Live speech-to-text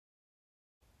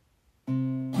It's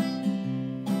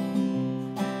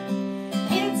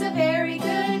a very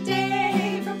good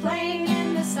day for playing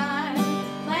in the sun,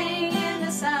 playing in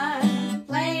the sun,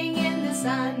 playing in the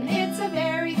sun. It's a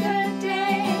very good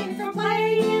day for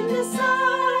playing in the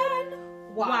sun.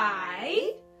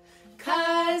 Why?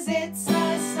 'Cause it's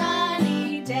a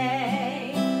sunny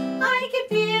day. I can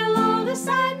feel all the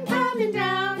sun coming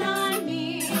down on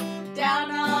me, down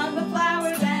on the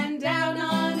flowers and down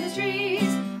on the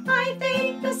trees. I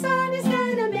think the sun is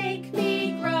gonna make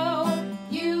me grow.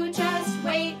 You just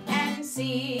wait and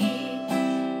see.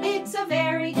 It's a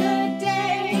very good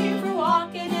day for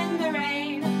walking in the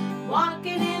rain,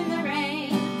 walking in the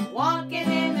rain, walking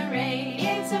in the rain.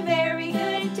 It's a very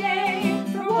good day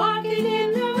for walking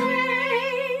in the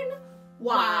rain.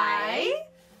 Why?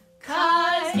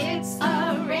 'Cause it's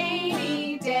a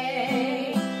rainy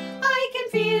day. I can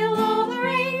feel all the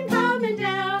rain coming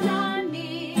down on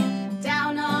me,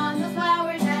 down on the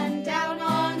flowers and down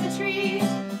on the trees.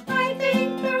 I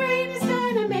think the rain is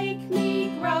gonna make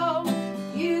me grow.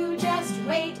 You just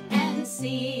wait and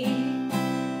see.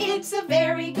 It's a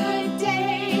very good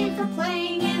day for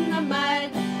playing in the mud,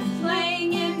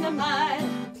 playing in the mud,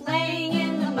 playing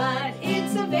in the mud.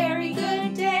 It's a very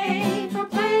good day for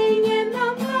playing in the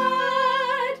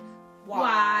mud.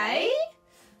 Why?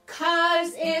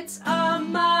 'Cause it's a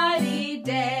muddy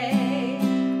day.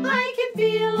 I can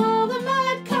feel all the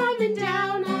mud coming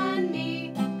down on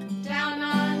me, down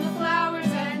on the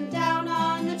flowers and down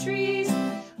on the trees.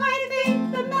 I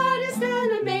think the mud is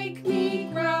gonna make me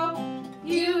grow.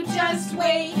 You just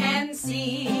wait and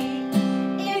see.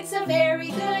 It's a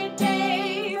very good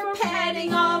day for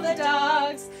petting all the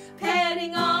dogs,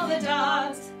 petting all the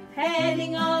dogs,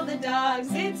 petting all the dogs.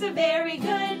 It's a very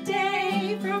good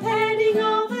day for petting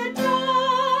all the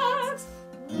dogs.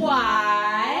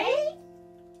 Why?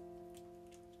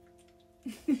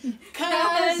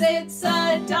 'Cause it's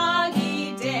a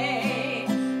doggy day.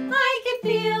 I can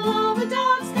feel all the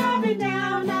dogs coming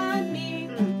down on me,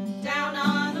 down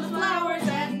on the flowers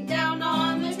and down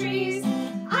on the trees.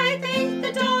 I think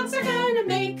the dogs are gonna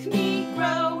make me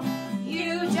grow.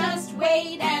 You just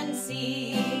wait and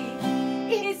see.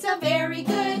 It's a very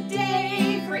good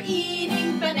day for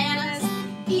eating bananas,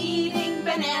 eating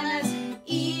bananas,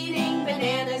 eating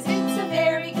bananas. It's a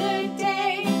very good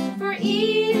day for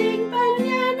eating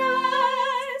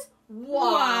bananas.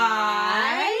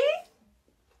 Why?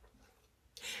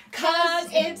 'Cause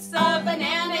it's a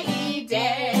banana-y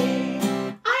day.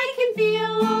 I can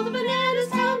feel all the bananas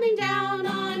coming down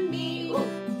on me,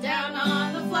 down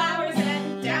on the flowers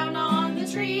and down on the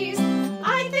trees.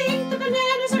 I think the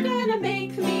bananas are gonna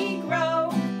make me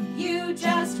grow. You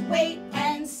just wait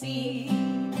and see.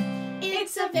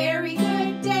 It's a very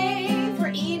good day for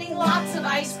eating lots of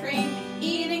ice cream,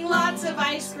 eating lots of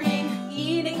ice cream,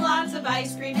 eating lots of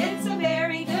ice cream. It's a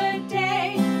very good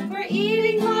day for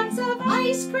eating lots of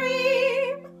ice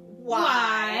cream.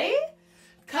 Why?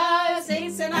 'Cause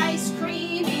it's an ice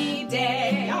creamy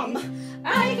day.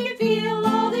 I can feel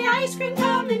all the ice cream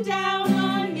coming down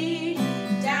on me,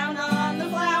 down on the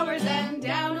flowers and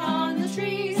down on the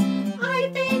trees. I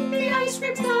think the ice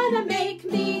cream's gonna make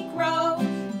me grow.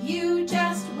 You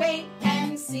just wait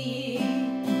and see.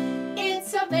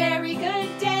 It's a very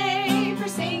good day for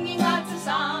singing lots of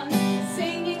songs,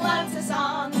 singing lots of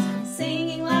songs,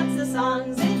 singing lots of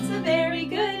songs. It's a very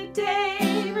good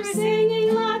day for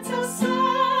singing lots of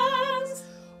songs.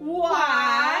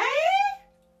 Why?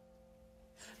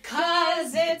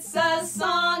 'Cause it's a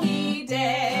songy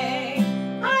day.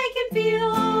 I can feel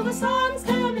all the songs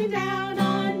coming down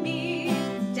on me,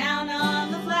 down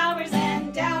on the flowers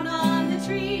and down on the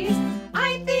trees.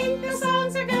 I think the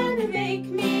songs are gonna make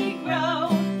me grow.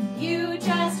 You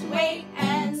just wait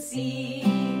and see.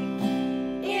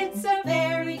 It's a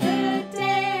very good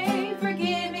day for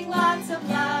giving lots of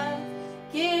love,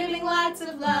 giving lots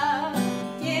of love,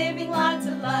 giving lots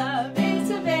of love.